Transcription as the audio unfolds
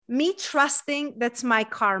Me trusting that's my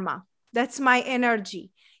karma. That's my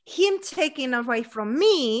energy. Him taking away from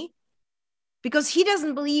me because he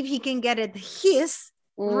doesn't believe he can get it his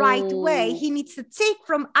right way. He needs to take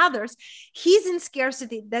from others. He's in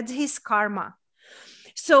scarcity. That's his karma.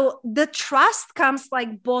 So the trust comes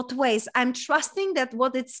like both ways. I'm trusting that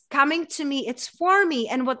what it's coming to me, it's for me,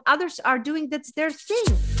 and what others are doing, that's their thing.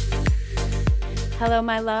 Hello,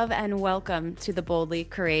 my love, and welcome to the Boldly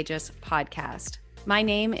Courageous podcast. My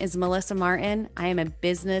name is Melissa Martin. I am a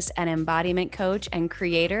business and embodiment coach and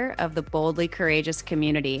creator of the Boldly Courageous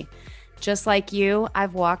community. Just like you,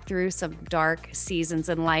 I've walked through some dark seasons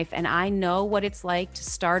in life, and I know what it's like to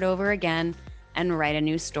start over again and write a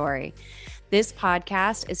new story. This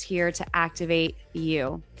podcast is here to activate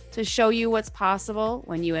you, to show you what's possible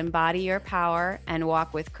when you embody your power and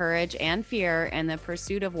walk with courage and fear in the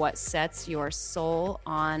pursuit of what sets your soul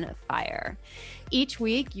on fire. Each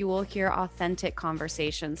week, you will hear authentic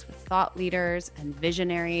conversations with thought leaders and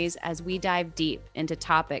visionaries as we dive deep into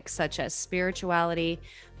topics such as spirituality,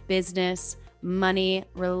 business, money,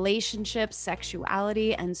 relationships,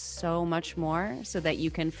 sexuality, and so much more so that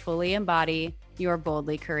you can fully embody your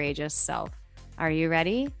boldly courageous self. Are you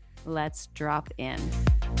ready? Let's drop in.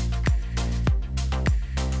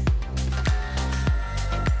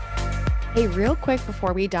 Hey, real quick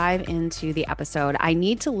before we dive into the episode, I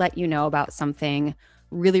need to let you know about something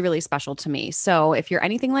really, really special to me. So if you're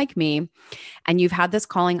anything like me and you've had this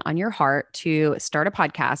calling on your heart to start a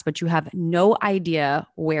podcast, but you have no idea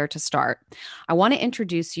where to start, I want to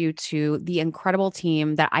introduce you to the incredible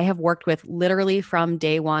team that I have worked with literally from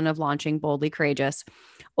day one of launching Boldly Courageous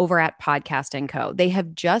over at Podcast & Co. They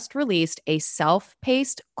have just released a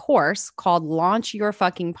self-paced course called Launch Your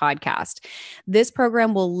Fucking Podcast. This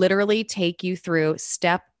program will literally take you through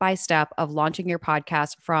step by step of launching your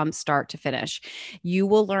podcast from start to finish. You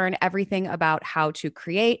will learn everything about how to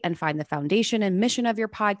create and find the foundation and mission of your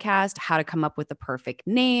podcast, how to come up with the perfect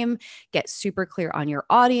name, get super clear on your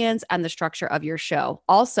audience and the structure of your show.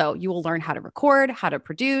 Also, you will learn how to record, how to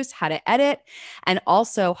produce, how to edit, and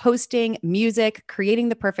also hosting, music, creating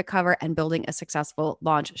the perfect cover, and building a successful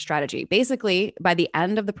launch strategy. Basically, by the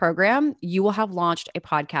end of the program, you will have launched a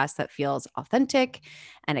podcast that feels authentic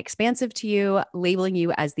and expansive to you, labeling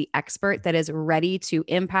you as the expert that is ready to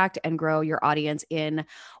impact and grow your audience in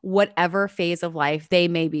whatever phase of life they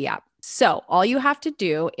may be at. So all you have to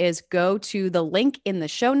do is go to the link in the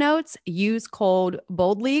show notes, use code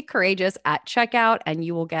Boldly Courageous at checkout, and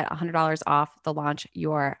you will get $100 off the Launch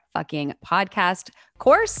Your Fucking Podcast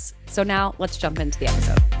course. So now let's jump into the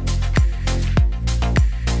episode.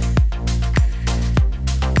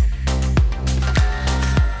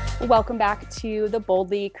 Welcome back to the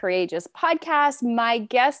Boldly Courageous podcast. My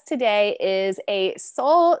guest today is a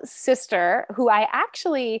soul sister who I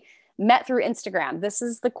actually met through Instagram. This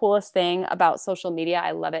is the coolest thing about social media.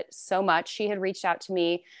 I love it so much. She had reached out to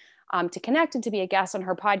me to connect and to be a guest on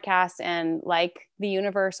her podcast. And like the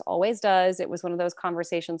universe always does, it was one of those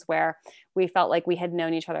conversations where we felt like we had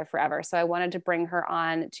known each other forever. So I wanted to bring her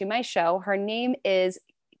on to my show. Her name is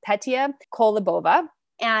Petya Kolobova.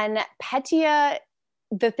 And Petya,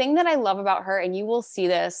 the thing that I love about her, and you will see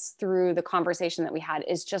this through the conversation that we had,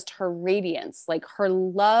 is just her radiance. Like her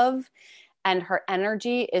love and her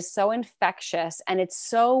energy is so infectious and it's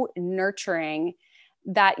so nurturing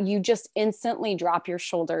that you just instantly drop your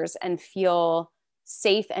shoulders and feel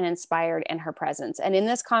safe and inspired in her presence. And in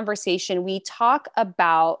this conversation, we talk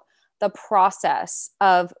about the process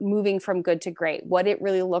of moving from good to great, what it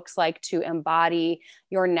really looks like to embody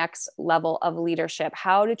your next level of leadership,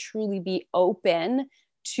 how to truly be open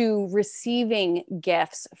to receiving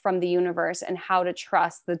gifts from the universe and how to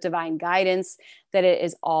trust the divine guidance that it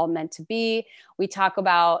is all meant to be. We talk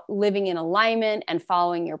about living in alignment and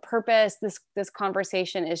following your purpose. This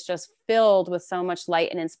conversation is just filled with so much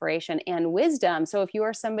light and inspiration and wisdom. So if you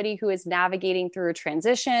are somebody who is navigating through a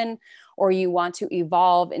transition or you want to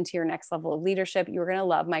evolve into your next level of leadership, you're going to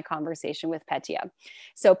love my conversation with Petya.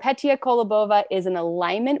 So Petya Kolobova is an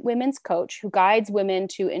alignment women's coach who guides women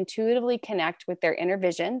to intuitively connect with their inner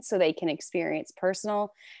vision so they can experience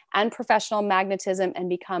personal and professional magnetism and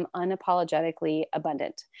become unapologetically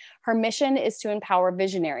abundant. Her mission is to empower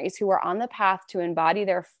visionaries who are on the path to embody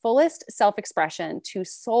their fullest self-expression to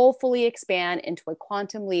soulfully expand into a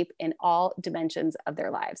quantum leap in all dimensions of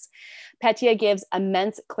their lives. Petya gives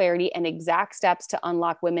immense clarity and exact steps to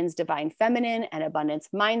unlock women's divine feminine and abundance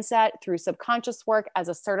mindset through subconscious work as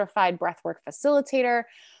a certified breathwork facilitator,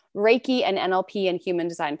 Reiki and NLP and human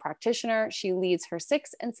design practitioner. She leads her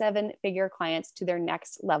 6 and 7 figure clients to their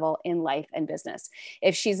next level in life and business.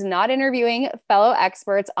 If she's not interviewing fellow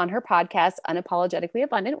experts on her podcast, Unapologetically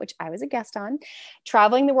Abundant, which I was a guest on,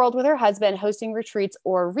 traveling the world with her husband, hosting retreats,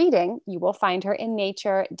 or reading, you will find her in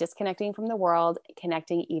nature, disconnecting from the world,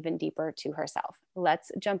 connecting even deeper to herself.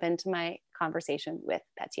 Let's jump into my conversation with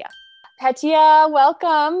Petya. Petya,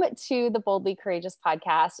 welcome to the Boldly Courageous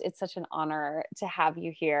podcast. It's such an honor to have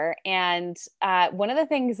you here. And one of the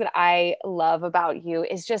things that I love about you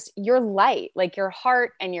is just your light, like your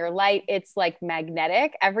heart and your light. It's like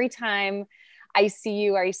magnetic. Every time I see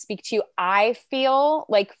you or I speak to you, I feel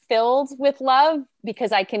like filled with love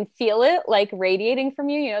because I can feel it like radiating from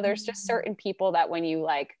you. You know, there's just certain people that when you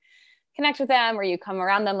like connect with them or you come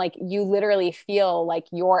around them, like you literally feel like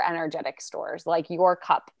your energetic stores, like your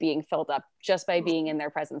cup being filled up just by being in their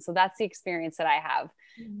presence. So that's the experience that I have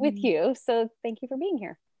with you. So thank you for being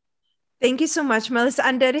here. Thank you so much, Melissa.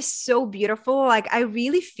 And that is so beautiful. Like, I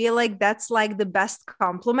really feel like that's like the best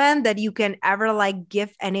compliment that you can ever like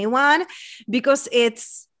give anyone, because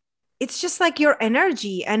it's just like your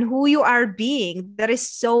energy and who you are being that is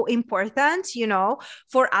so important, you know,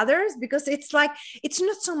 for others, because it's like, it's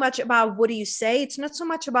not so much about what do you say, it's not so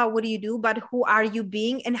much about what do you do, but who are you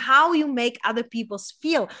being and how you make other people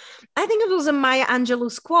feel. I think it was a Maya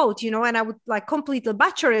Angelou's quote, you know, and I would like completely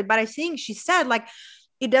butcher it, but I think she said like,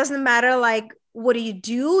 it doesn't matter like what do you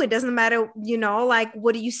do? It doesn't matter, you know, like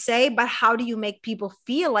what do you say, but how do you make people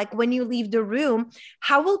feel? Like when you leave the room,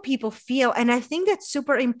 how will people feel? And I think that's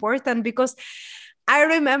super important, because I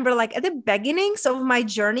remember like at the beginnings of my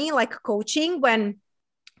journey, like coaching, when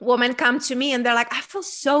women come to me and they're like, I feel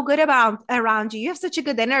so good around you. You have such a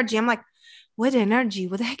good energy. I'm like, what energy?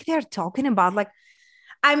 What the heck they're talking about? Like,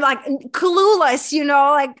 I'm like clueless, you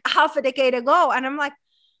know, like half a decade ago. And I'm like,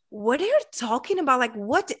 what are you talking about? Like,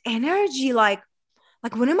 what energy? Like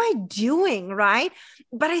what am I doing? Right.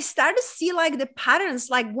 But I started to see like the patterns,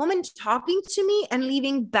 like women talking to me and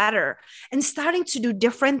leaving better and starting to do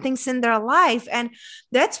different things in their life. And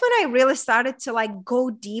that's when I really started to like go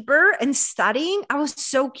deeper and studying. I was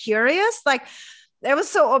so curious. Like I was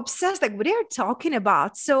so obsessed, like what are you talking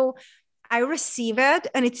about? So I receive it.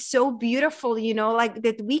 And it's so beautiful, you know, like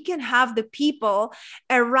that we can have the people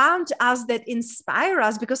around us that inspire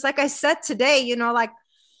us. Because like I said today, you know, like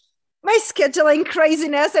my scheduling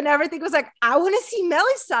craziness and everything was like, I want to see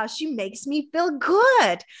Melissa. She makes me feel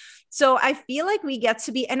good. So I feel like we get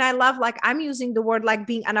to be, and I love, like, I'm using the word like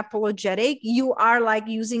being unapologetic. You are like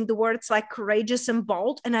using the words like courageous and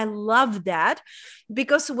bold. And I love that,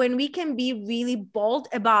 because when we can be really bold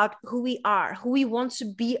about who we are, who we want to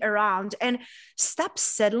be around, and stop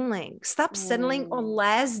settling on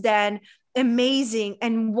less than amazing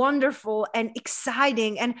and wonderful and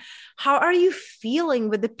exciting. And how are you feeling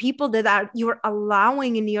with the people that you're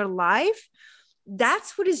allowing in your life?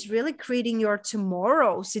 That's what is really creating your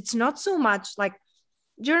tomorrows. It's not so much like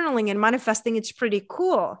journaling and manifesting. It's pretty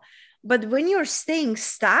cool. But when you're staying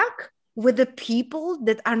stuck with the people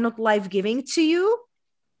that are not life-giving to you,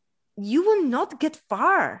 you will not get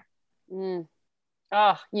far.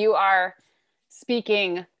 Oh, you are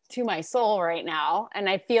speaking to my soul right now. And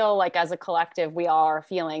I feel like as a collective, we all are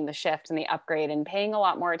feeling the shift and the upgrade and paying a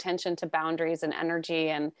lot more attention to boundaries and energy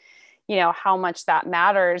and, you know, how much that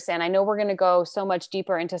matters. And I know we're going to go so much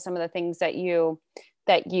deeper into some of the things that you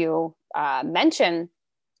mention,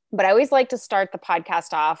 but I always like to start the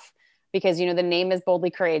podcast off because, you know, the name is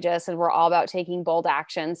Boldly Courageous and we're all about taking bold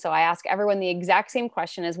action. So I ask everyone the exact same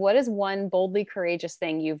question: is what is one boldly courageous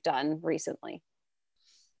thing you've done recently?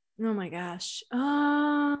 Oh my gosh.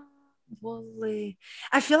 Boldly.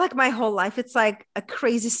 I feel like my whole life, it's like a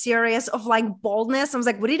crazy series of like boldness. I was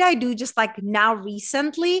like, what did I do just like now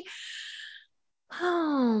recently?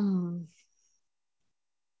 I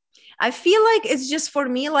feel like it's just for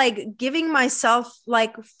me, like giving myself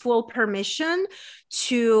like full permission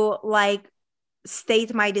to like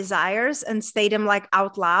state my desires and state them like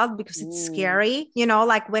out loud, because it's scary, you know,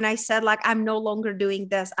 like when I said like I'm no longer doing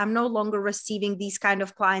this, I'm no longer receiving these kind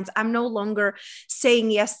of clients, I'm no longer saying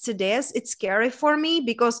yes to this. It's scary for me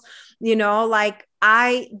because, you know, like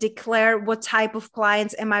I declare what type of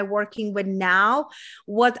clients am I working with now,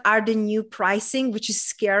 what are the new pricing, which is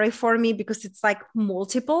scary for me because it's like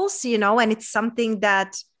multiples, you know, and it's something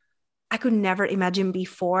that I could never imagine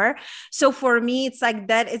before. So for me, it's like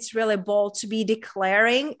that. It's really bold to be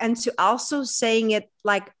declaring and to also saying it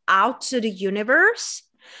like out to the universe,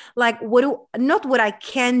 like not what I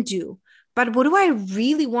can do, but what do I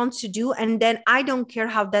really want to do? And then I don't care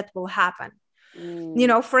how that will happen. You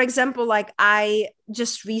know, for example, like I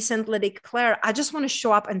just recently declared, I just want to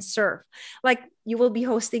show up and serve. Like you will be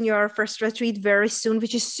hosting your first retreat very soon,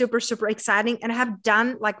 which is super, super exciting. And I have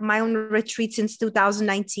done like my own retreat since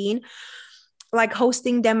 2019, like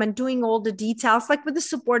hosting them and doing all the details, like with the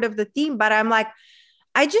support of the team. But I'm like,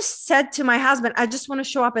 I just said to my husband, I just want to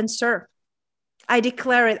show up and serve. I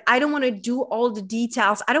declare it. I don't want to do all the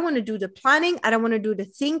details. I don't want to do the planning. I don't want to do the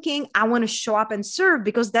thinking. I want to show up and serve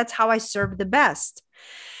because that's how I serve the best.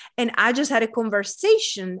 And I just had a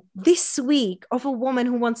conversation this week of a woman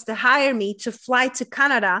who wants to hire me to fly to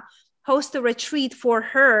Canada, host a retreat for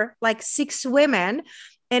her, like 6 women.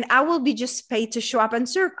 And I will be just paid to show up and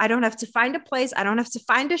serve. I don't have to find a place. I don't have to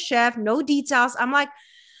find a chef, no details. I'm like,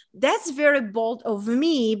 that's very bold of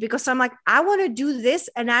me because I'm like, I want to do this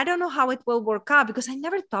and I don't know how it will work out because I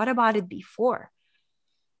never thought about it before.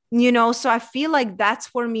 You know, so I feel like that's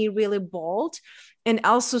for me really bold. And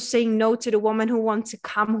also saying no to the women who want to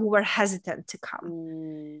come, who are hesitant to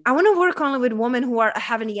come. I want to work only with women who are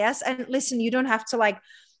having yes. And listen, you don't have to like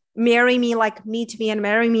marry me, like meet me and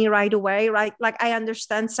marry me right away, right? Like I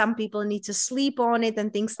understand some people need to sleep on it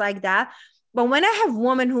and things like that. But when I have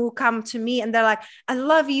women who come to me and they're like, I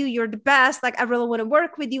love you, you're the best, like I really want to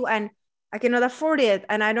work with you and I cannot afford it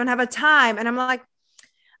and I don't have a time. And I'm like,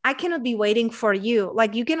 I cannot be waiting for you.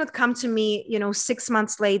 Like you cannot come to me, you know, 6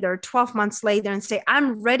 months later, 12 months later and say,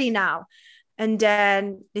 I'm ready now. And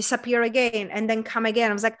then disappear again and then come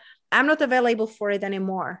again. I was like, I'm not available for it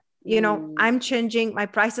anymore. You know, I'm changing, my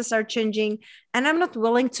prices are changing, and I'm not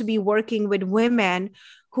willing to be working with women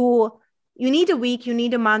who you need a week, you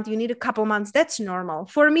need a month, you need a couple months. That's normal.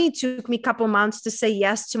 For me, it took me a couple months to say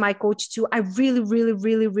yes to my coach too. I really, really,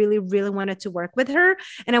 really, really, really wanted to work with her.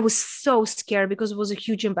 And I was so scared because it was a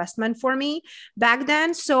huge investment for me back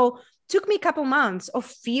then. So it took me a couple months of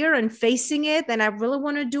fear and facing it. And I really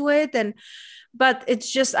want to do it. But it's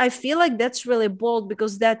just, I feel like that's really bold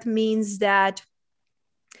because that means that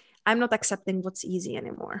I'm not accepting what's easy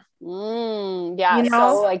anymore. Yeah. You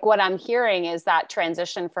know? So like what I'm hearing is that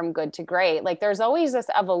transition from good to great. Like there's always this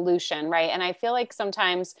evolution, right? And I feel like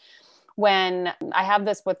sometimes when I have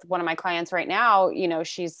this with one of my clients right now, you know,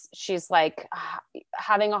 she's like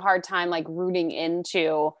having a hard time like rooting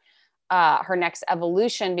into her next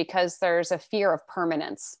evolution because there's a fear of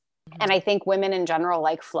permanence. And I think women in general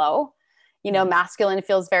like flow. You know, masculine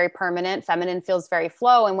feels very permanent, feminine feels very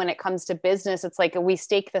flow. And when it comes to business, it's like we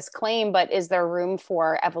stake this claim, but is there room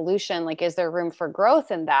for evolution? Like, is there room for growth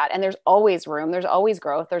in that? And there's always room. There's always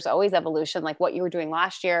growth. There's always evolution. Like what you were doing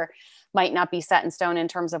last year might not be set in stone in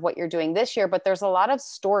terms of what you're doing this year, but there's a lot of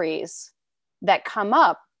stories that come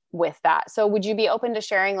up with that. So would you be open to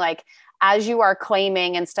sharing, like, as you are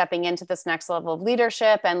claiming and stepping into this next level of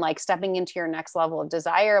leadership and like stepping into your next level of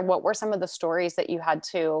desire, what were some of the stories that you had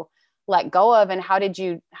to let go of, and how did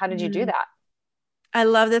you do that? I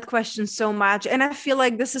love that question so much. And I feel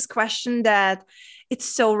like this is a question that it's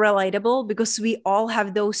so relatable because we all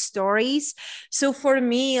have those stories. So for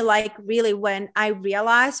me, like really when I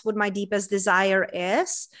realized what my deepest desire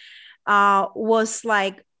is, was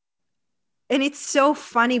like, and it's so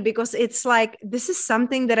funny because it's like, this is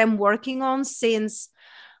something that I'm working on since,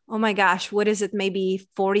 oh my gosh, what is it? Maybe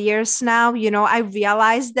 4 years now. You know, I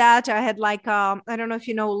realized that I had like, I don't know if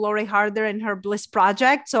you know Lori Harder and her Bliss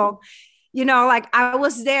Project. So, you know, like I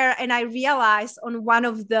was there and I realized on one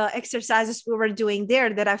of the exercises we were doing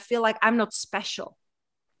there that I feel like I'm not special.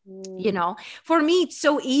 You know, for me, it's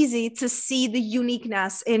so easy to see the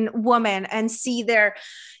uniqueness in women and see their,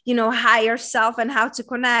 you know, higher self and how to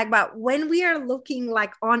connect. But when we are looking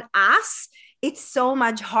like on us, it's so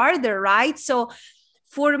much harder, right? So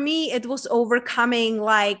for me, it was overcoming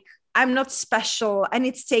like, I'm not special and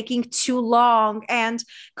it's taking too long and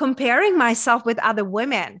comparing myself with other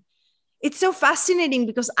women. It's so fascinating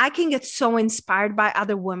because I can get so inspired by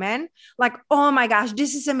other women. Like, oh my gosh,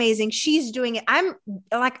 this is amazing. She's doing it. I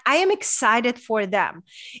am excited for them.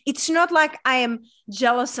 It's not like I am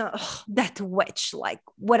jealous of that witch, like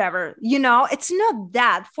whatever, you know, it's not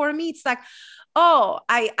that. For me, it's like, oh,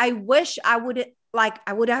 I wish I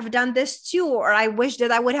would have done this too, or I wish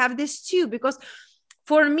that I would have this too. Because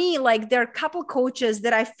for me, like there are a couple coaches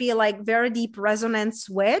that I feel like very deep resonance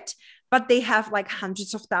with, but they have like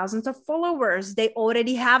hundreds of thousands of followers. They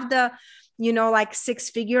already have the, you know, like 6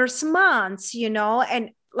 figures months, you know, and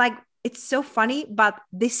like, it's so funny, but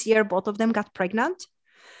this year, both of them got pregnant.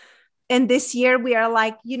 And this year we are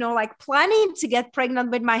like, you know, like planning to get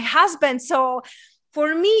pregnant with my husband. So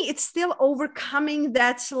for me, it's still overcoming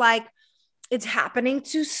that, like, it's happening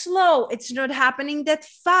too slow. It's not happening that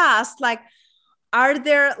fast. Like, are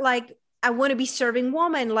there like I want to be serving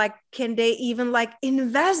women. Like, can they even like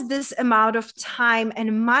invest this amount of time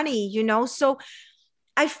and money, you know? So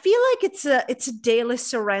I feel like it's a daily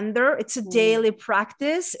surrender. It's a daily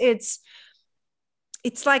practice. It's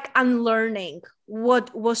like unlearning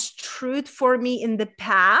what was truth for me in the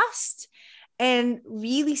past and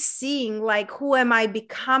really seeing like, who am I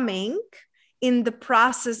becoming in the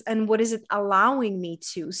process and what is it allowing me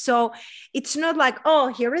to? So it's not like, oh,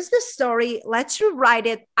 here is the story, let's rewrite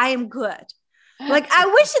it, I am good. Like, I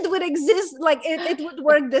wish it would exist, like it would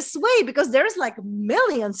work this way, because there's like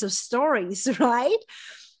millions of stories, right?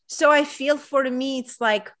 So I feel for me, it's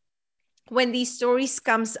like, when these stories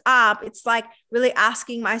comes up, it's like really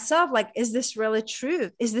asking myself, like, is this really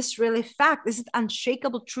truth? Is this really fact? Is it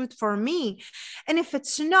unshakable truth for me? And if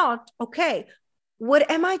it's not, okay, what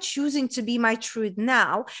am I choosing to be my truth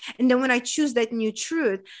now? And then when I choose that new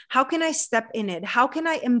truth, how can I step in it? How can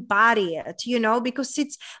I embody it? You know, because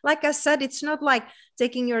it's like I said, it's not like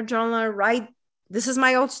taking your journal, write, this is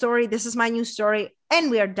my old story, this is my new story, and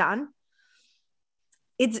we are done.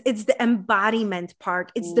 It's the embodiment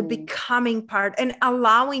part, it's the becoming part, and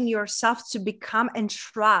allowing yourself to become and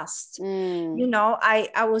trust. You know,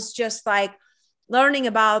 I was just like learning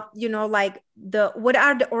about, you know, like what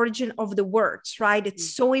are the origin of the words, right?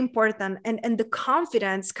 It's so important. And the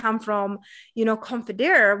confidence come from, you know,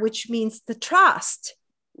 confidere, which means the trust.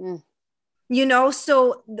 You know,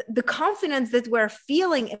 so the confidence that we're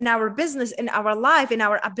feeling in our business, in our life, in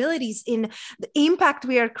our abilities, in the impact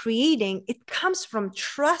we are creating, it comes from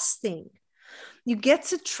trusting. You get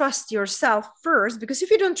to trust yourself first, because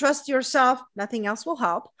if you don't trust yourself, nothing else will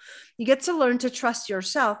help. You get to learn to trust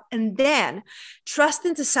yourself, and then trust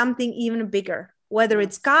into something even bigger, whether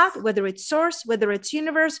it's God, whether it's source, whether it's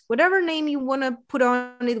universe, whatever name you want to put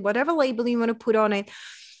on it, whatever label you want to put on it.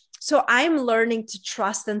 So I'm learning to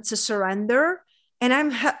trust and to surrender.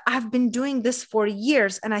 And I've been doing this for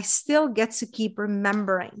years, and I still get to keep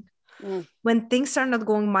remembering when things are not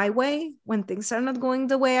going my way, when things are not going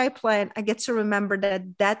the way I plan, I get to remember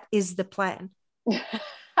that that is the plan.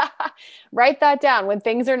 Write that down. When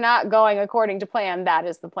things are not going according to plan, that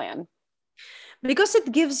is the plan. Because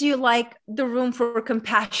it gives you like the room for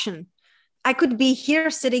compassion. I could be here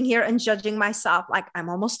sitting here and judging myself, like, I'm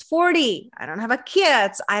almost 40. I don't have a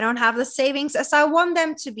kids. I don't have the savings as I want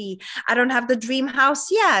them to be. I don't have the dream house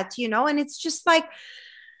yet, you know? And it's just like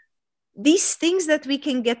these things that we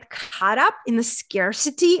can get caught up in the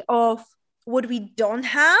scarcity of what we don't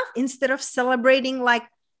have, instead of celebrating like,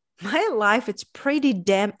 my life, it's pretty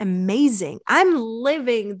damn amazing. I'm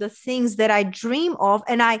living the things that I dream of.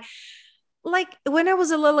 And I, like, when I was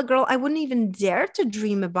a little girl, I wouldn't even dare to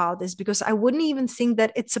dream about this, because I wouldn't even think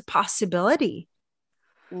that it's a possibility.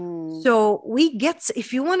 So we get to,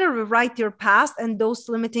 if you want to rewrite your past and those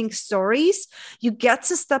limiting stories, you get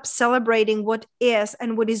to stop celebrating what is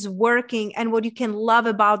and what is working and what you can love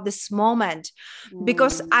about this moment.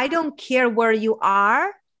 Because I don't care where you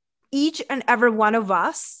are, each and every one of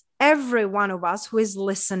us who is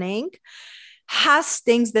listening has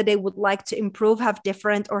things that they would like to improve, have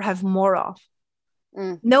different, or have more of.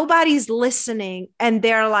 Nobody's listening and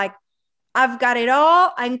they're like, I've got it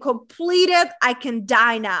all, I'm completed, I can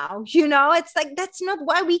die now. You know, it's like, that's not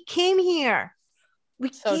why we came here. We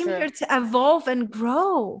came here to evolve and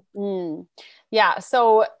grow. Yeah.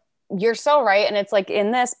 So you're so right. And it's like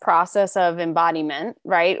in this process of embodiment,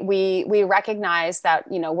 right? We recognize that,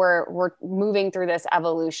 you know, we're moving through this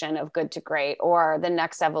evolution of good to great, or the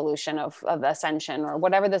next evolution of ascension, or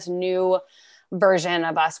whatever this new version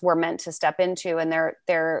of us we're meant to step into. And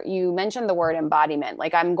there, you mentioned the word embodiment.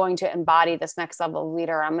 Like, I'm going to embody this next level of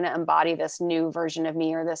leader. I'm going to embody this new version of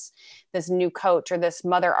me, or this new coach, or this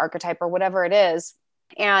mother archetype, or whatever it is.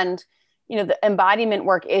 And you know, the embodiment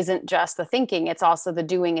work isn't just the thinking, it's also the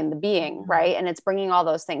doing and the being, right? And it's bringing all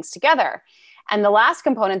those things together. And the last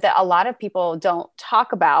component that a lot of people don't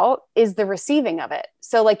talk about is the receiving of it.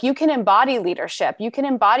 So like, you can embody leadership, you can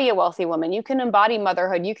embody a wealthy woman, you can embody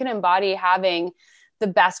motherhood, you can embody having the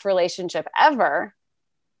best relationship ever,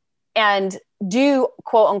 and do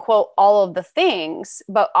quote unquote all of the things.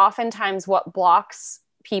 But oftentimes what blocks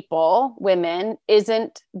people, women,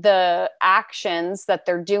 isn't the actions that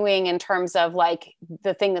they're doing in terms of like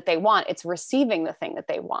the thing that they want. It's receiving the thing that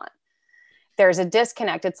they want. There's a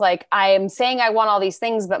disconnect. It's like, I am saying I want all these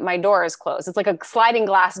things, but my door is closed. It's like a sliding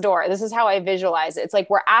glass door. This is how I visualize it. It's like,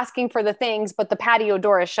 we're asking for the things, but the patio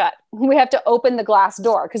door is shut. We have to open the glass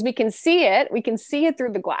door because we can see it. We can see it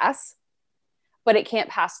through the glass, but it can't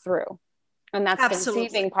pass through. And that's the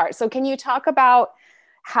receiving part. So can you talk about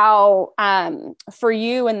how, for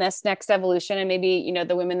you in this next evolution, and maybe, you know,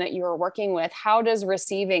 the women that you are working with, how does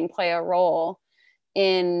receiving play a role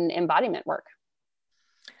in embodiment work?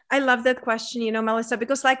 I love that question, Melissa,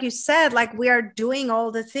 because like you said, like we are doing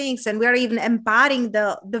all the things and we're even embodying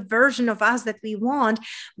the version of us that we want,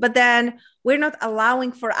 but then we're not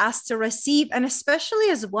allowing for us to receive. And especially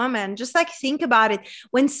as women, just like think about it.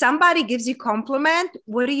 When somebody gives you compliment,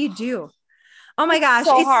 what do? Oh my gosh.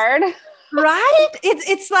 So hard. Right?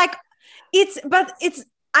 It's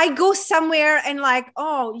I go somewhere and like,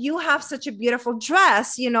 oh, you have such a beautiful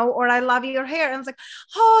dress, or I love your hair. And I was like,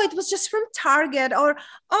 oh, it was just from Target, or,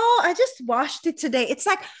 oh, I just washed it today. It's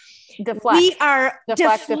like, we are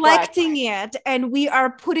deflecting it and we are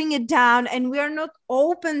putting it down and we are not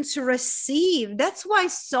open to receive. That's why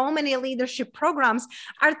so many leadership programs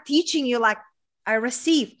are teaching you like, I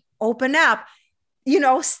receive, open up,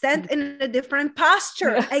 stand in a different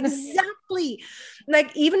posture. Exactly.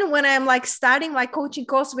 Like even when I'm like starting my coaching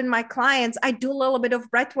course with my clients, I do a little bit of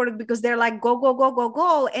breath work because they're like, go, go, go, go,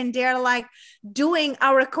 go. And they're like doing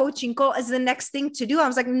our coaching call as the next thing to do. I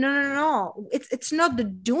was like, no. It's not the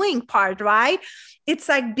doing part, right? It's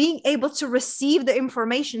like being able to receive the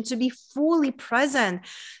information, to be fully present.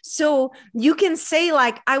 So you can say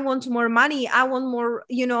like, I want more money. I want more,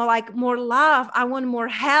 like more love. I want more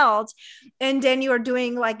health. And then you're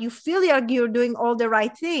doing like, you feel like you're doing all the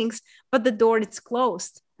right things, but the door it's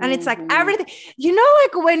closed. And it's like everything,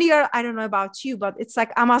 like when you're, I don't know about you, but it's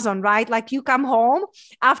like Amazon, right? Like you come home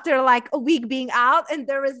after like a week being out and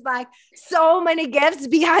there is like so many gifts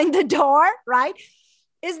behind the door, right?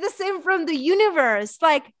 It's the same from the universe.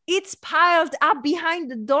 Like it's piled up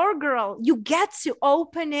behind the door, girl. You get to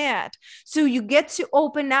open it. So you get to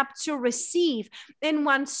open up to receive. And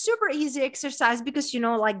one super easy exercise, because,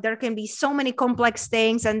 like there can be so many complex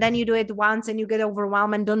things and then you do it once and you get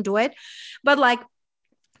overwhelmed and don't do it. But like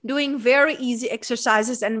doing very easy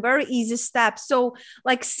exercises and very easy steps. So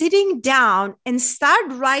like sitting down and start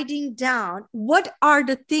writing down what are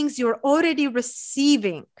the things you're already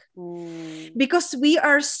receiving. Because we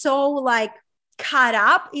are so like caught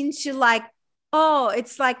up into like, oh,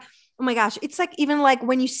 it's like, oh my gosh, it's like even like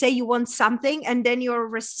when you say you want something and then you're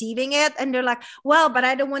receiving it and they're like, well, but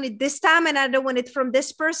I don't want it this time and I don't want it from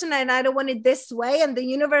this person and I don't want it this way. And the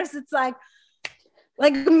universe, it's like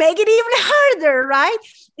make it even harder, right?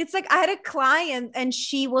 It's like I had a client and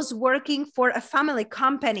she was working for a family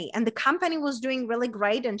company and the company was doing really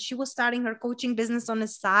great and she was starting her coaching business on the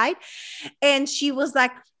side. And she was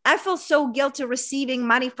like, I feel so guilty receiving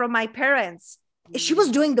money from my parents. She was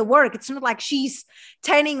doing the work. It's not like she's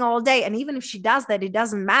tanning all day. And even if she does that, it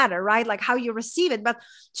doesn't matter, right? Like how you receive it. But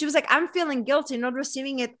she was like, I'm feeling guilty, not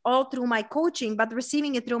receiving it all through my coaching, but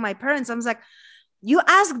receiving it through my parents. I was like, you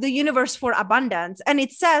ask the universe for abundance and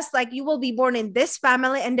it says like you will be born in this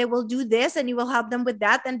family and they will do this and you will help them with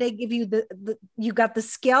that and they give you you got the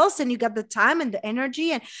skills and you got the time and the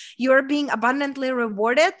energy and you're being abundantly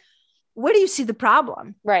rewarded. Where do you see the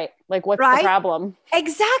problem? Right. Like what's the problem?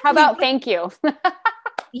 Exactly. How about thank you?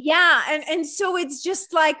 Yeah. And so it's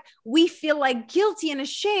just like, we feel like guilty and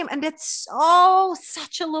ashamed. And that's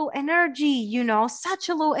such a low energy, such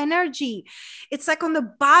a low energy. It's like on the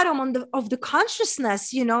bottom of the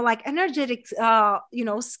consciousness, like energetic, scale.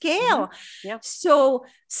 Mm-hmm. Yeah. So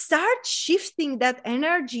start shifting that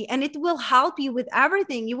energy and it will help you with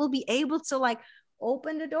everything. You will be able to like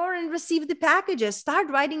open the door and receive the packages. Start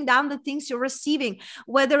writing down the things you're receiving,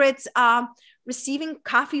 whether it's receiving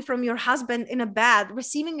coffee from your husband in a bed,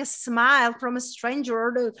 receiving a smile from a stranger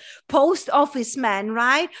or the post office man,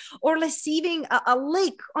 right? Or receiving a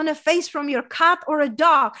lick on a face from your cat or a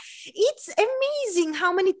dog. It's amazing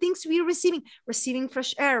how many things we're receiving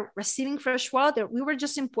fresh air, receiving fresh water. We were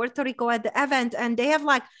just in Puerto Rico at the event and they have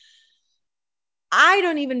like, I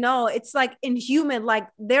don't even know. It's like inhuman. Like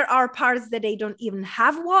there are parts that they don't even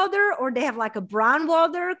have water or they have like a brown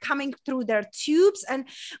water coming through their tubes. And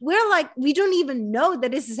we're like, we don't even know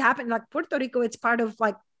that this is happening. Like Puerto Rico, it's part of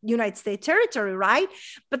like United States territory, right?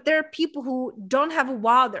 But there are people who don't have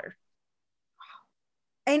water.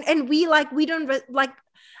 And we don't like,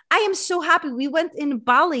 I am so happy. We went in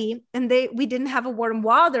Bali and we didn't have a warm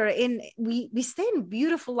water and we stay in a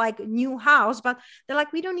beautiful, like new house, but they're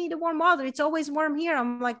like, we don't need a warm water. It's always warm here.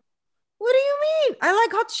 I'm like, what do you mean? I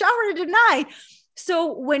like hot shower at night.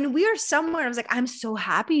 So when we're somewhere, I was like, I'm so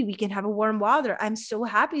happy we can have a warm water. I'm so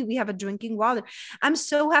happy we have a drinking water. I'm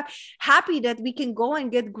so happy that we can go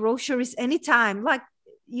and get groceries anytime. Like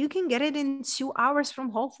you can get it in 2 hours from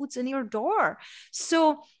Whole Foods in your door.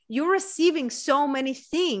 So you're receiving so many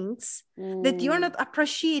things that you're not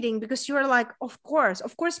appreciating because you're like, of course,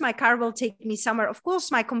 my car will take me somewhere. Of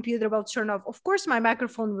course, my computer will turn off. Of course, my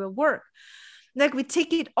microphone will work. Like we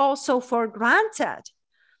take it also for granted.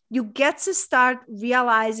 You get to start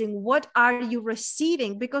realizing what are you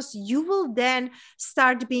receiving, because you will then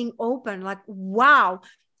start being open, like, wow,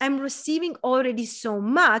 I'm receiving already so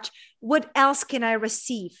much. What else can I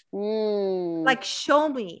receive? Like, show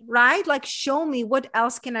me, right? Like, show me what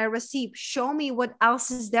else can I receive? Show me what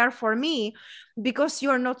else is there for me, because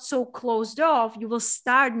you're not so closed off. You will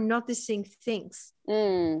start noticing things.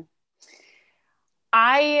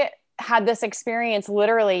 I had this experience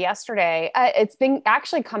literally yesterday. It's been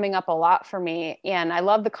actually coming up a lot for me, and I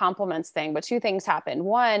love the compliments thing, but two things happened.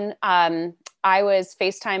 One, I was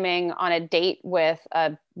FaceTiming on a date with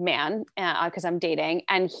a man because I'm dating,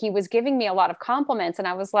 and he was giving me a lot of compliments. And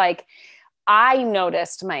I was like, I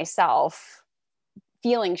noticed myself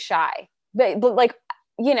feeling shy, but like,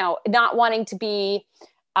 you know, not wanting to be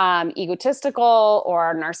egotistical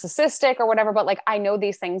or narcissistic or whatever, but like, I know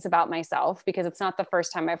these things about myself because it's not the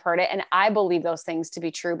first time I've heard it. And I believe those things to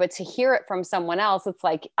be true, but to hear it from someone else, it's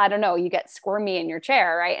like, I don't know, you get squirmy in your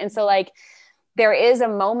chair. Right. And so like, there is a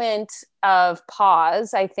moment of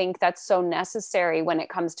pause. I think that's so necessary when it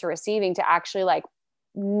comes to receiving, to actually like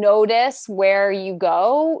notice where you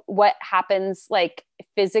go, what happens like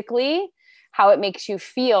physically, how it makes you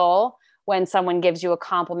feel when someone gives you a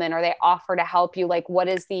compliment or they offer to help you. Like, what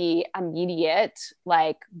is the immediate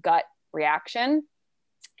like gut reaction?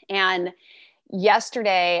 And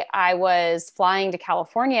yesterday I was flying to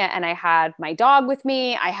California and I had my dog with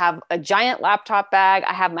me. I have a giant laptop bag.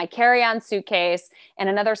 I have my carry-on suitcase and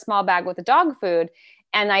another small bag with the dog food.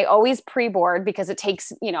 And I always pre-board because it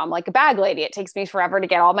takes, you know, I'm like a bag lady. It takes me forever to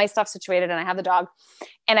get all my stuff situated, and I have the dog.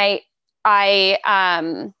 And I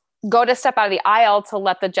go to step out of the aisle to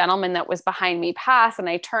let the gentleman that was behind me pass. And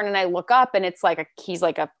I turn and I look up, and it's like he's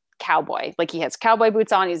like a cowboy. Like, he has cowboy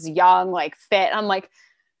boots on. He's young, like fit. I'm like,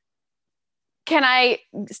 can I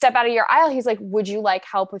step out of your aisle? He's like, would you like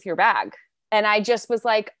help with your bag? And I just was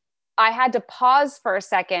like, I had to pause for a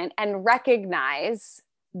second and recognize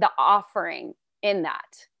the offering in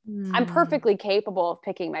that. I'm perfectly capable of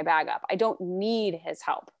picking my bag up. I don't need his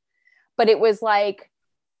help. But it was like,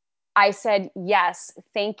 I said, yes,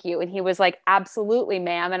 thank you. And he was like, absolutely,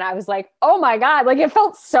 ma'am. And I was like, oh my God, like, it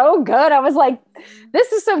felt so good. I was like,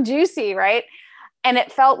 this is so juicy. Right. And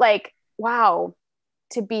it felt like, wow,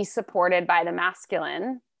 to be supported by the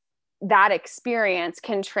masculine, that experience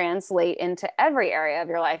can translate into every area of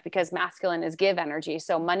your life, because masculine is give energy.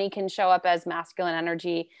 So money can show up as masculine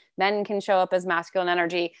energy. Men can show up as masculine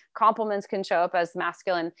energy. Compliments can show up as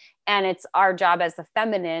masculine. And it's our job as the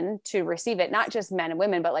feminine to receive it. Not just men and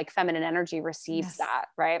women, but like feminine energy receives that.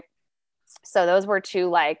 Right. So those were two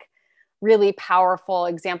like really powerful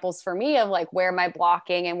examples for me of like, where am I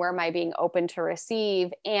blocking and where am I being open to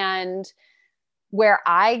receive? And where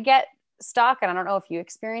I get stuck, and I don't know if you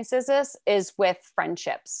experiences this, is with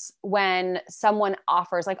friendships. When someone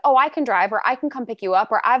offers like, oh, I can drive, or I can come pick you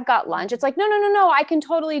up, or I've got lunch. It's like, no, I can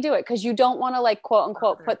totally do it. Cause you don't want to like, quote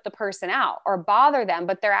unquote, put the person out or bother them,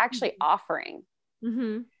 but they're actually offering.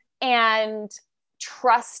 And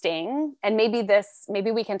trusting, and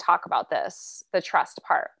maybe we can talk about this, the trust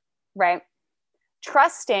part, right?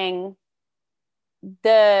 Trusting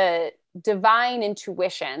the divine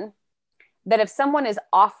intuition that if someone is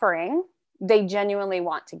offering, they genuinely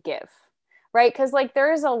want to give, right? Because like,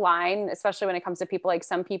 there is a line, especially when it comes to people, like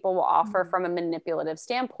some people will offer from a manipulative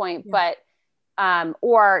standpoint, but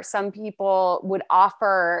or some people would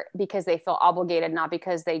offer because they feel obligated, not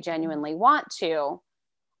because they genuinely want to.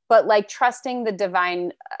 But like, trusting the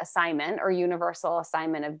divine assignment or universal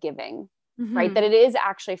assignment of giving, right? That it is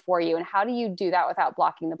actually for you. And how do you do that without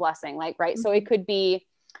blocking the blessing? Like, right. So it could be,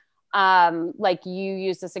 like you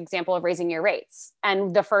use this example of raising your rates,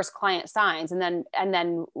 and the first client signs, and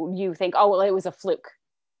then you think, oh, well, it was a fluke,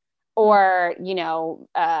 or, you know,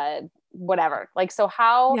 whatever. Like, so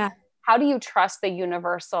how do you trust the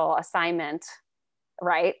universal assignment,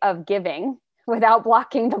 right, of giving without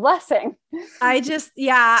blocking the blessing? I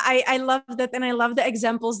love that. And I love the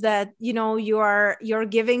examples that, you know, you're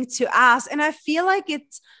giving to us. And I feel like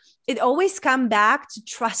it always comes back to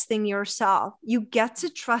trusting yourself. You get to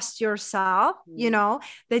trust yourself, you know,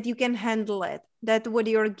 that you can handle it, that what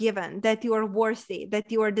you're given, that you are worthy,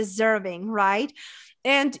 that you are deserving, right?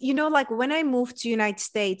 And, you know, like when I moved to United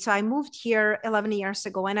States, so I moved here 11 years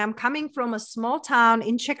ago, and I'm coming from a small town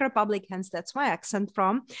in Czech Republic, hence that's my accent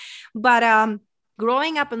from. But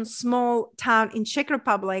growing up in a small town in Czech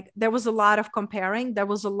Republic, there was a lot of comparing. There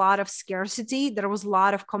was a lot of scarcity. There was a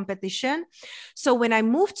lot of competition. So when I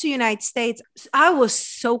moved to United States, I was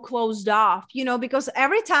so closed off, because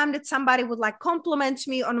every time that somebody would like compliment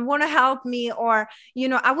me or want to help me, or,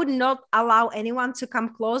 I would not allow anyone to come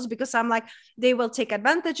close, because I'm like, they will take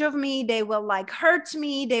advantage of me. They will like hurt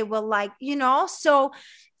me. They will like, so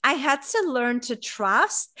I had to learn to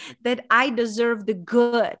trust that I deserve the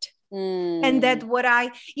good. And that what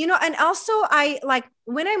and also I like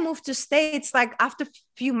when I moved to States, like after a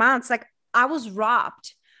few months, like I was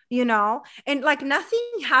robbed, and like nothing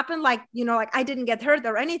happened, like, like I didn't get hurt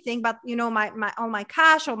or anything, but, my all my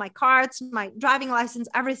cash, all my cards, my driving license,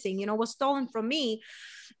 everything, was stolen from me.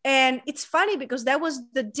 And it's funny because that was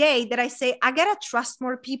the day that I say, I gotta trust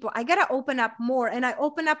more people. I gotta open up more. And I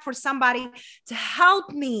open up for somebody to help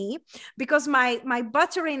me, because my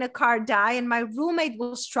battery in the car died and my roommate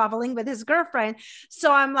was traveling with his girlfriend.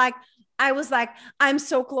 So I was like, I'm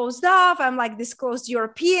so closed off. I'm like this closed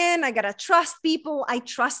European. I gotta trust people. I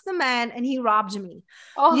trust the man and he robbed me,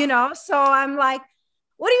 So I'm like,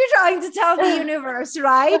 what are you trying to tell the universe,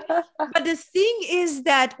 right? But the thing is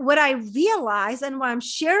that what I realize and what I'm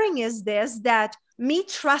sharing is this, that me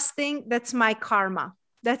trusting, that's my karma.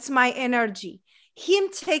 That's my energy. Him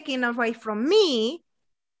taking away from me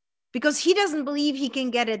because he doesn't believe he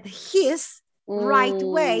can get it his right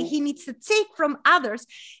way. He needs to take from others.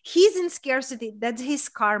 He's in scarcity. That's his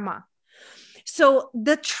karma. So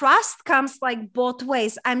the trust comes like both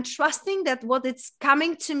ways. I'm trusting that what it's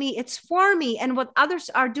coming to me, it's for me, and what others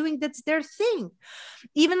are doing, that's their thing.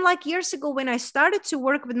 Even like years ago when I started to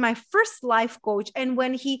work with my first life coach, and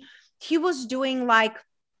when he was doing like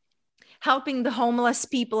helping the homeless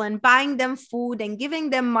people and buying them food and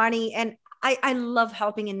giving them money, and I love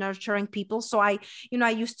helping and nurturing people. So I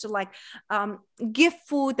used to like give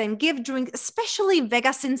food and give drink, especially in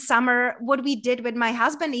Vegas in summer. What we did with my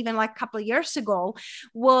husband, even like a couple of years ago,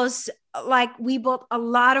 was like we bought a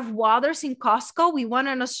lot of waters in Costco. We went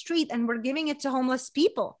on the street and we're giving it to homeless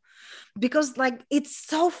people, because like it's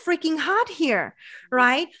so freaking hot here,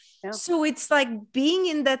 right? Yeah. So it's like being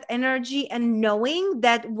in that energy and knowing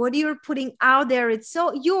that what you're putting out there, it's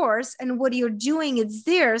so yours, and what you're doing, it's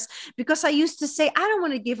theirs. Because I used to say, I don't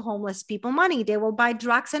want to give homeless people money. They will buy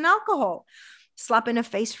drugs and alcohol. Slap in the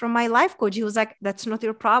face from my life coach. He was like, that's not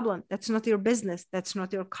your problem. That's not your business. That's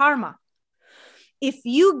not your karma. If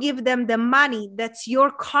you give them the money, that's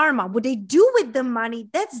your karma. What they do with the money,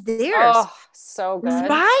 that's theirs. Oh, so good.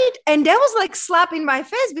 Right? And that was like slapping my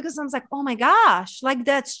face, because I was like, oh my gosh, like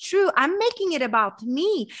that's true. I'm making it about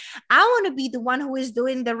me. I want to be the one who is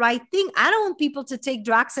doing the right thing. I don't want people to take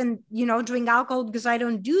drugs and, drink alcohol, because I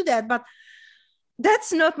don't do that. But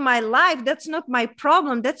that's not my life. That's not my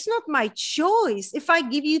problem. That's not my choice. If I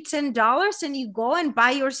give you $10 and you go and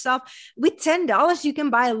buy yourself with $10, you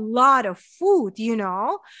can buy a lot of food,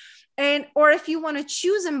 and, or if you want to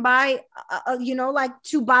choose and buy, like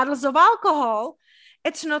 2 bottles of alcohol,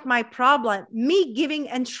 it's not my problem. Me giving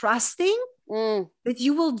and trusting that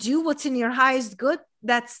you will do what's in your highest good.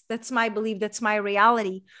 That's my belief. That's my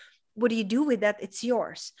reality. What do you do with that? It's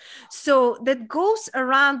yours. So that goes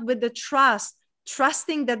around with the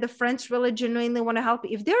trusting that the friends really genuinely want to help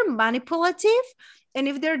you. If they're manipulative and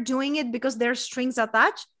if they're doing it because their strings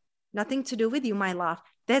attached, nothing to do with you, my love.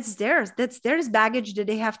 That's theirs. That's theirs baggage that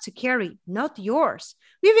they have to carry, not yours.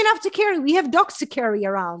 We have enough to carry. We have dogs to carry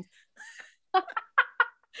around. I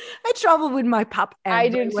travel with my pup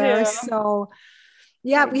everywhere. I do too. So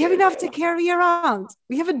yeah, we have enough to carry around.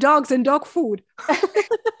 We have dogs and dog food.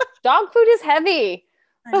 Dog food is heavy.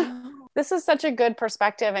 This is such a good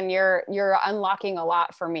perspective, and you're unlocking a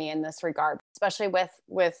lot for me in this regard, especially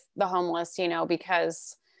with the homeless,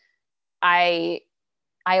 because I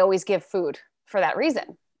always give food for that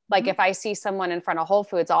reason. Like if I see someone in front of Whole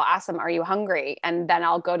Foods, I'll ask them, are you hungry? And then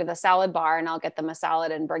I'll go to the salad bar and I'll get them a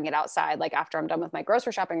salad and bring it outside. Like after I'm done with my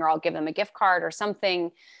grocery shopping, or I'll give them a gift card or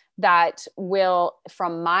something that will,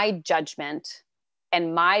 from my judgment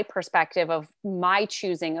and my perspective of my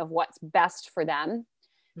choosing of what's best for them,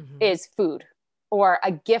 is food or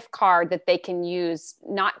a gift card that they can use,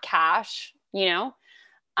 not cash,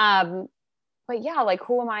 but yeah, like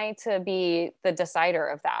who am I to be the decider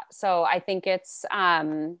of that? So I think it's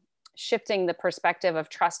shifting the perspective of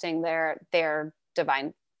trusting their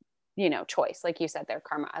divine, choice. Like you said, their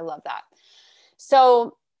karma. I love that.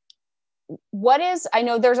 So I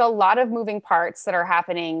know there's a lot of moving parts that are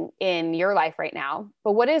happening in your life right now,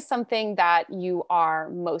 but what is something that you are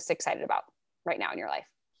most excited about right now in your life?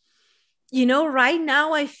 Right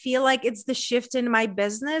now I feel like it's the shift in my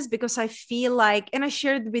business because I feel like, and I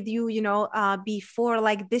shared with you, before,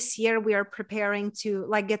 like this year we are preparing to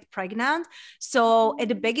like get pregnant. So at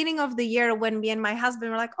the beginning of the year, when me and my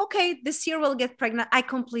husband were like, okay, this year we'll get pregnant, I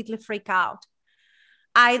completely freak out.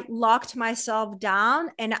 I locked myself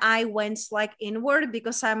down and I went like inward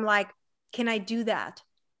because I'm like, can I do that?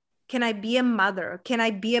 Can I be a mother? Can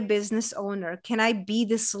I be a business owner? Can I be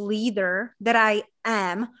this leader that I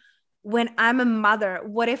am when I'm a mother?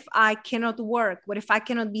 What if I cannot work? What if I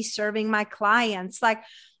cannot be serving my clients? Like,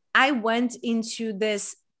 I went into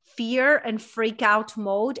this fear and freak out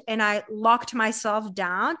mode and I locked myself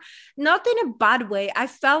down, not in a bad way. I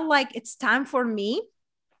felt like it's time for me.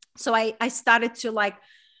 So I started to like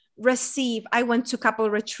receive. I went to a couple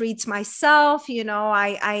of retreats myself.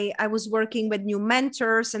 I was working with new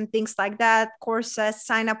mentors and things like that, courses,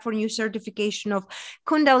 sign up for new certification of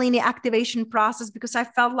Kundalini activation process, because I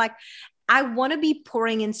felt like I want to be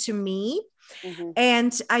pouring into me.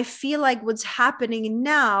 And I feel like what's happening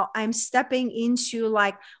now, I'm stepping into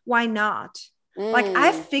like, why not? Like,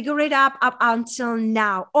 I figure it out up until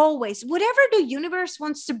now, always, whatever the universe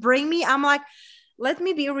wants to bring me, I'm like, let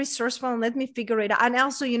me be resourceful and let me figure it out. And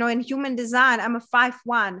also, in human design, I'm a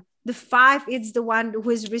 5-1. The 5 is the one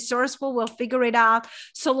who is resourceful, will figure it out,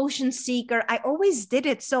 solution seeker. I always did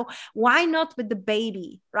it. So why not with the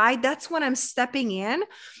baby, right? That's when I'm stepping in.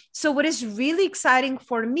 So what is really exciting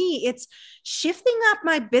for me, it's shifting up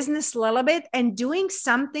my business a little bit and doing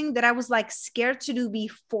something that I was like scared to do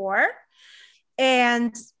before.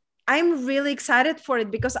 And I'm really excited for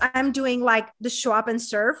it because I'm doing like the show up and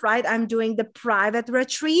serve, right? I'm doing the private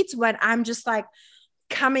retreats when I'm just like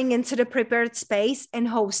coming into the prepared space and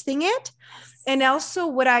hosting it. And also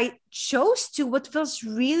what I chose to, what feels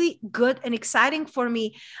really good and exciting for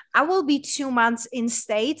me, I will be 2 months in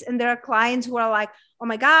States and there are clients who are like, oh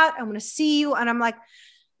my God, I want to see you. And I'm like,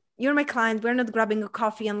 you're my client. We're not grabbing a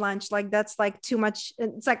coffee and lunch. Like, that's like too much.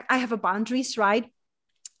 It's like, I have a boundaries, right?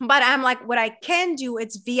 But I'm like, what I can do,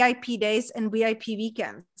 it's VIP days and VIP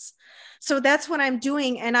weekends. So that's what I'm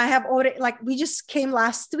doing. And I have already, like, we just came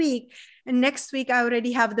last week and next week I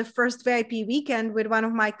already have the first VIP weekend with one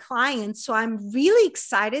of my clients. So I'm really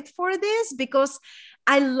excited for this because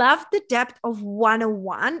I love the depth of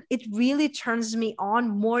one-on-one. It really turns me on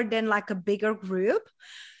more than like a bigger group.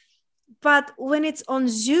 But when it's on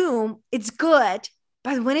Zoom, it's good.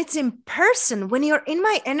 But when it's in person, when you're in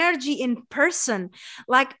my energy in person,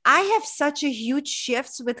 like, I have such a huge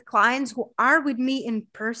shifts with clients who are with me in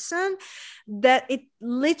person that it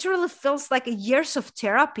literally feels like a years of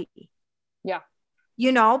therapy. Yeah.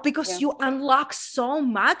 Because you unlock so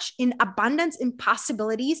much in abundance, in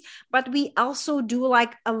possibilities, but we also do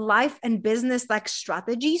like a life and business like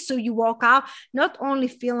strategy. So you walk out not only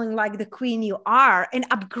feeling like the queen you are, and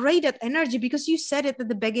upgraded energy, because you said it at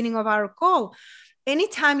the beginning of our call.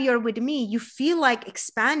 Anytime you're with me, you feel like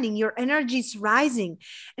expanding, your energy is rising,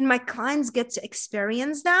 and my clients get to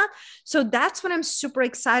experience that. So that's what I'm super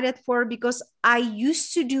excited for, because I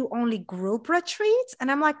used to do only group retreats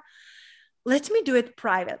and I'm like, let me do it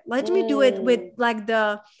private. Let me do it with like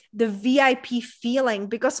the VIP feeling,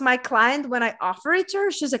 because my client, when I offer it to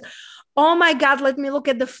her, she's like, oh my God, let me look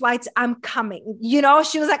at the flights. I'm coming.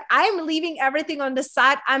 She was like, I'm leaving everything on the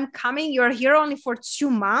side. I'm coming. You're here only for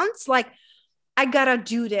 2 months. Like, I gotta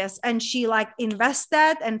do this. And she like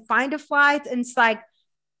invested and find a flight. And it's like,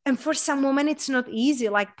 and for some women, it's not easy,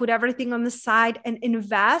 like put everything on the side and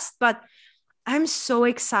invest. But I'm so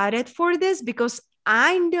excited for this because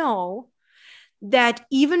I know that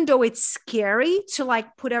even though it's scary to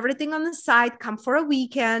like put everything on the side, come for a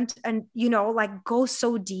weekend and, like go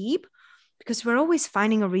so deep, because we're always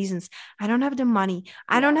finding a reasons. I don't have the money.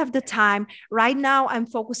 I don't have the time. Right now, I'm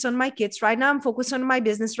focused on my kids. Right now, I'm focused on my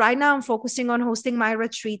business. Right now, I'm focusing on hosting my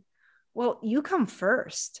retreat. Well, you come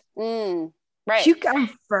first. Right. You come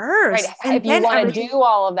first. Right. And if you want to do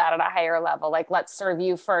all of that at a higher level, like, let's serve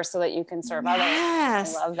you first so that you can serve others.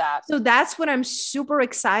 I love that. So that's what I'm super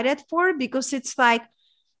excited for, because it's like,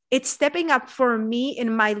 it's stepping up for me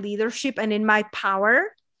in my leadership and in my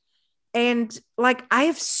power. And like, I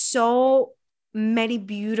have so many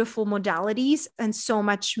beautiful modalities and so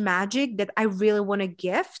much magic that I really want to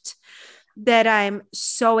gift, that I'm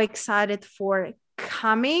so excited for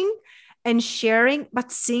coming and sharing,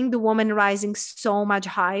 but seeing the woman rising so much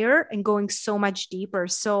higher and going so much deeper.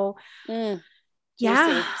 So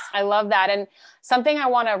yeah, I love that. And something I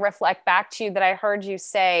want to reflect back to you that I heard you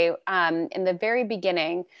say in the very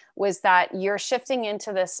beginning was that you're shifting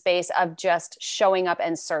into this space of just showing up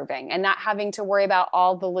and serving and not having to worry about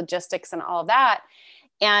all the logistics and all of that.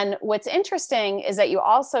 And what's interesting is that you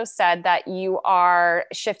also said that you are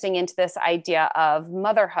shifting into this idea of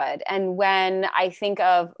motherhood. And when I think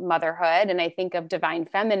of motherhood and I think of divine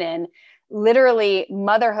feminine, literally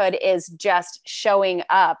motherhood is just showing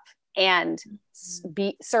up and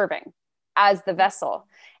be serving as the vessel.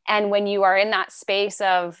 And when you are in that space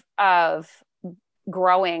of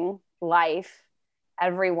growing life,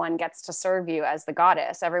 everyone gets to serve you as the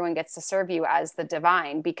goddess. Everyone gets to serve you as the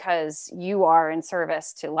divine because you are in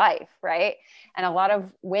service to life, right? And a lot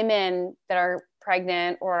of women that are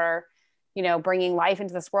pregnant or, bringing life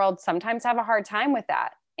into this world sometimes have a hard time with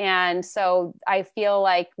that. And so I feel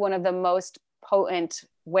like one of the most potent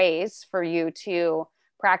ways for you to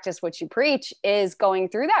practice what you preach is going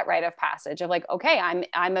through that rite of passage of like, okay,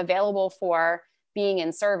 I'm available for being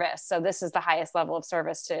in service. So this is the highest level of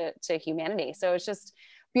service to humanity. So it's just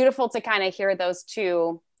beautiful to kind of hear those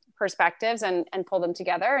two perspectives and pull them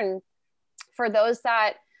together. And for those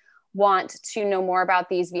that want to know more about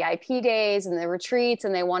these VIP days and the retreats,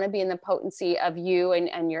 and they want to be in the potency of you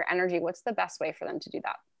and your energy, what's the best way for them to do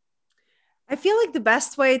that? I feel like the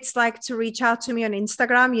best way it's like to reach out to me on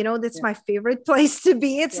Instagram. That's my favorite place to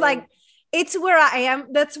be. It's like, it's where I am.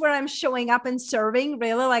 That's where I'm showing up and serving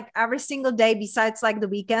really like every single day besides like the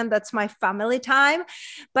weekend. That's my family time.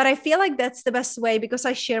 But I feel like that's the best way because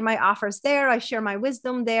I share my offers there. I share my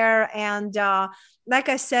wisdom there. And like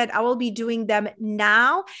I said, I will be doing them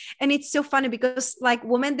now. And it's so funny because like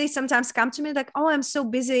women, they sometimes come to me like, oh, I'm so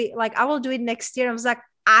busy. Like I will do it next year. I was like,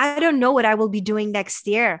 I don't know what I will be doing next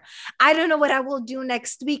year. I don't know what I will do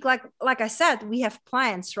next week. Like I said, we have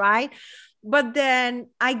plans, right? But then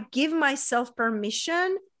I give myself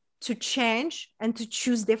permission to change and to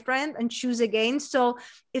choose different and choose again. So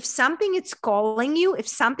if something is calling you, if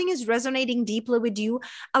something is resonating deeply with you,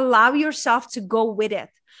 allow yourself to go with it.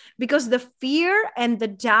 Because the fear and the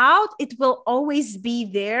doubt, it will always be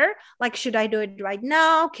there. Like, should I do it right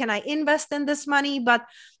now? Can I invest in this money? But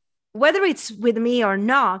whether it's with me or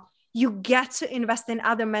not, you get to invest in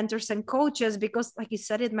other mentors and coaches because like you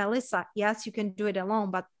said it, Melissa, yes, you can do it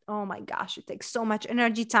alone, but oh my gosh, it takes so much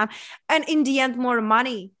energy, time, and in the end, more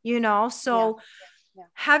money, So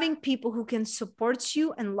having people who can support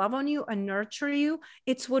you and love on you and nurture you,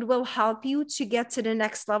 it's what will help you to get to the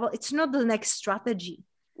next level. It's not the next strategy.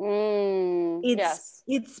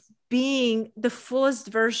 It's being the fullest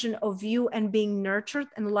version of you and being nurtured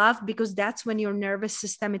and loved, because that's when your nervous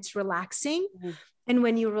system, it's relaxing. And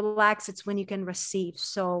when you relax, it's when you can receive.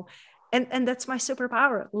 So, and that's my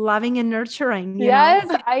superpower, loving and nurturing. Yes,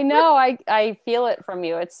 I know. I feel it from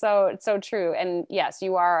you. It's so true. And yes,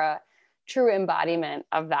 you are a true embodiment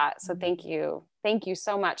of that. So thank you. Thank you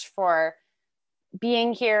so much for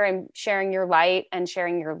being here and sharing your light and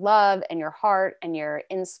sharing your love and your heart and your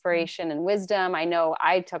inspiration and wisdom. I know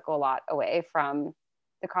I took a lot away from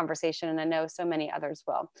the conversation, and I know so many others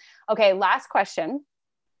will. Okay, last question.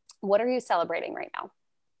 What are you celebrating right now?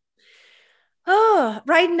 Oh,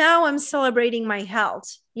 right now I'm celebrating my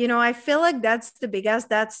health. I feel like that's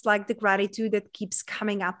like the gratitude that keeps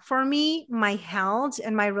coming up for me, my health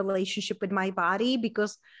and my relationship with my body,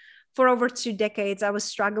 because for over 2 decades, I was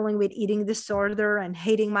struggling with eating disorder and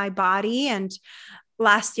hating my body. And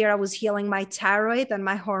last year I was healing my thyroid and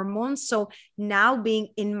my hormones. So now being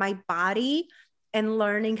in my body and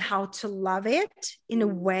learning how to love it in a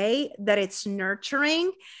way that it's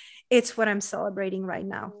nurturing, it's what I'm celebrating right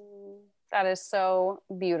now. That is so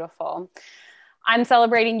beautiful. I'm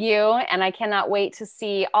celebrating you, and I cannot wait to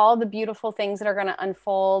see all the beautiful things that are going to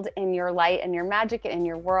unfold in your light and your magic and in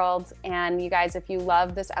your world. And you guys, if you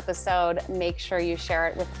love this episode, make sure you share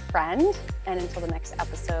it with a friend. And until the next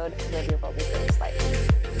episode, live your boldly courageous life.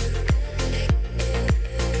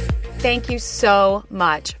 Thank you so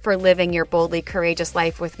much for living your boldly courageous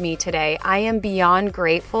life with me today. I am beyond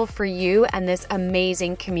grateful for you and this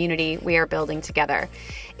amazing community we are building together.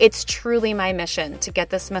 It's truly my mission to get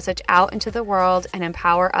this message out into the world and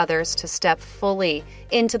empower others to step fully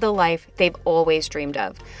into the life they've always dreamed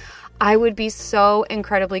of. I would be so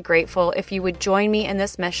incredibly grateful if you would join me in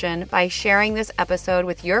this mission by sharing this episode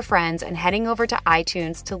with your friends and heading over to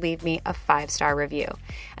iTunes to leave me a 5-star review.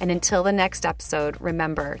 And until the next episode,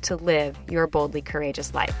 remember to live your boldly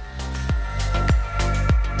courageous life.